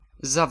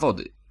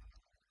Zawody.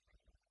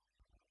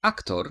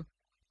 Aktor.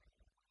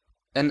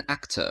 An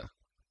actor.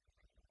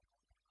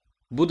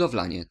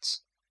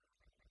 Budowlaniec.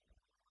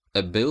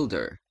 A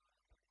builder.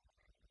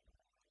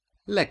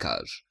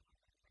 Lekarz.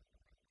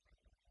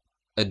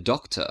 A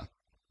doctor.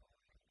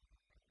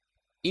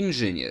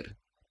 Inżynier.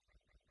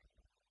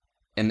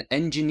 An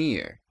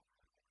engineer.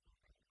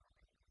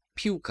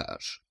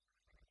 Piłkarz.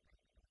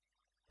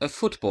 A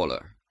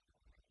footballer.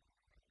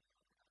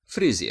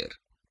 Fryzjer.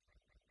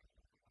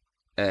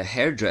 A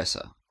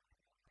hairdresser.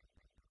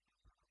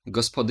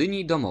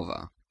 Gospodyni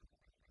domowa.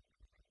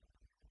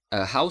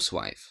 A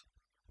housewife.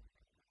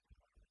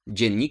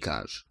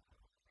 Dziennikarz.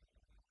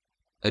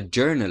 A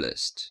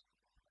journalist.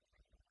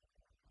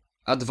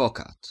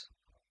 Adwokat.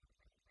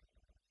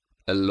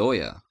 A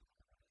lawyer.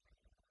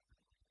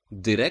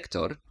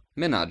 Dyrektor,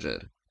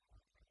 menadżer.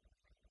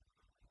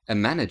 A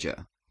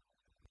manager.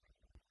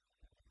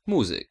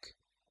 Muzyk.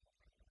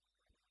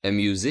 A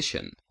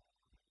musician.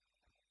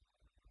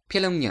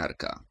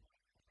 Pielęgniarka.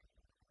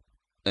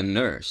 A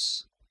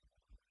nurse.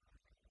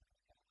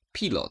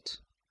 Pilot.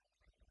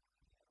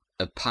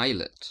 A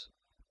pilot.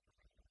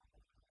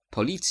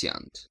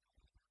 Policjant.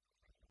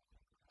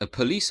 A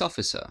police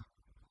officer.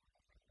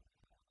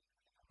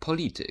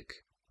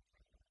 Polityk.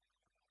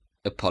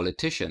 A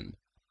politician.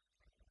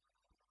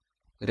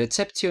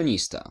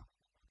 Recepcjonista.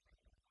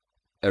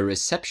 A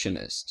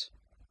receptionist.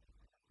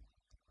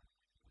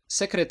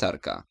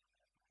 Sekretarka.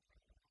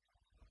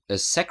 A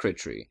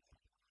secretary.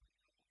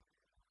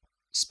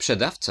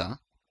 Sprzedawca,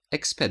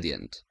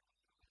 ekspedient.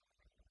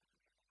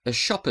 A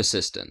shop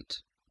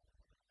assistant.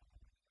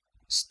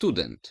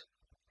 Student.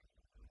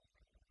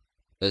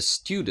 A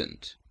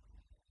student.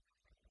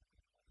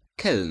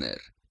 Kelner.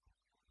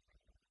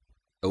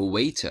 A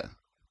waiter.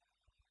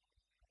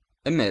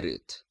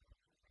 Emeryt.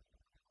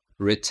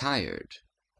 Retired.